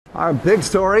Our big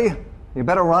story, you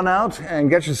better run out and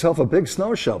get yourself a big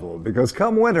snow shovel, because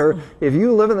come winter, if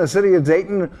you live in the city of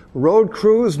Dayton, road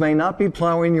crews may not be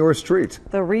plowing your street.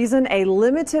 The reason: a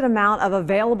limited amount of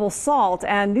available salt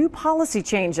and new policy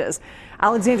changes.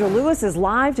 Alexandra Lewis is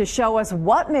live to show us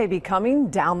what may be coming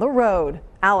down the road.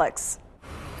 Alex.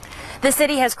 The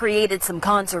city has created some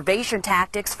conservation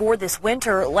tactics for this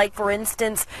winter, like, for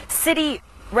instance, city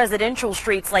residential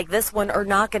streets like this one are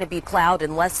not going to be plowed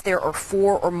unless there are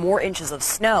 4 or more inches of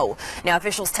snow. Now,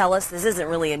 officials tell us this isn't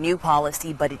really a new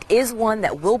policy, but it is one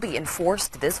that will be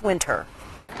enforced this winter.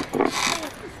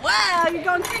 Wow, you're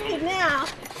going crooked now.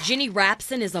 Jenny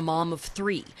Rapson is a mom of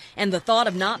 3, and the thought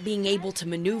of not being able to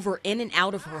maneuver in and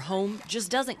out of her home just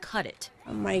doesn't cut it.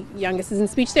 My youngest is in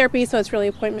speech therapy, so it's really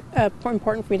important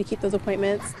for me to keep those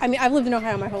appointments. I mean, I've lived in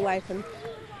Ohio my whole life, and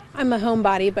I'm a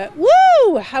homebody, but woo!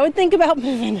 I would think about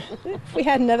moving if we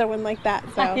had another one like that.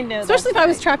 So, especially if I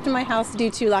was trapped in my house due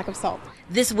to lack of salt.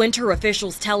 This winter,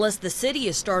 officials tell us the city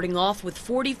is starting off with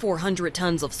 4,400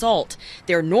 tons of salt.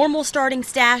 Their normal starting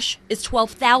stash is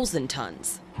 12,000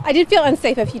 tons. I did feel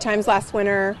unsafe a few times last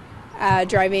winter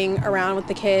driving around with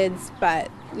the kids, but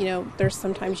you know, there's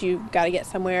sometimes you got to get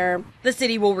somewhere. The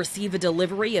city will receive a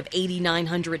delivery of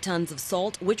 8,900 tons of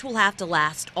salt, which will have to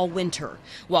last all winter.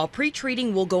 While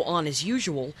pre-treating will go on as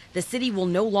usual, the city will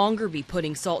no longer be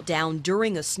putting salt down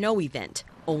during a snow event,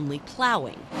 only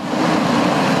plowing.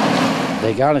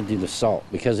 They got to do the salt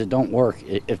because it don't work.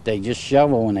 If they just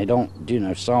shovel and they don't do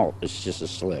no salt, it's just a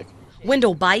slick.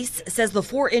 Wendell Bice says the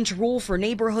 4-inch rule for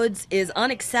neighborhoods is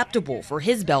unacceptable for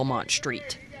his Belmont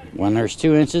Street. When there's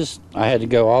 2 inches, I had to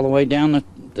go all the way down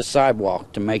the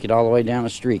sidewalk to make it all the way down the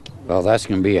street. Well, that's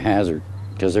going to be a hazard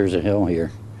because there's a hill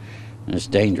here and it's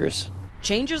dangerous.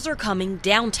 Changes are coming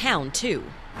downtown, too.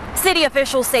 City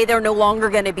officials say they're no longer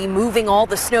going to be moving all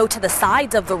the snow to the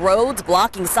sides of the roads,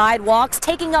 blocking sidewalks,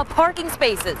 taking up parking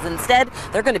spaces. Instead,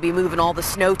 they're going to be moving all the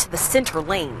snow to the center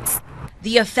lanes.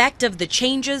 The effect of the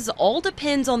changes all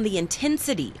depends on the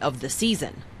intensity of the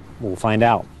season. We'll find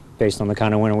out based on the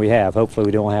kind of winter we have. Hopefully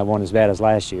we don't have one as bad as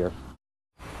last year.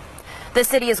 The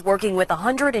city is working with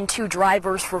 102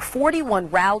 drivers for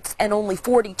 41 routes and only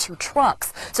 42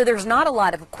 trucks. So there's not a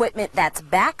lot of equipment that's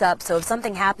backup. So if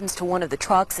something happens to one of the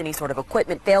trucks, any sort of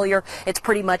equipment failure, it's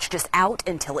pretty much just out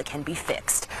until it can be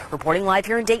fixed. Reporting live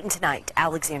here in Dayton tonight,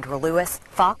 Alexandra Lewis,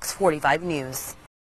 Fox 45 News.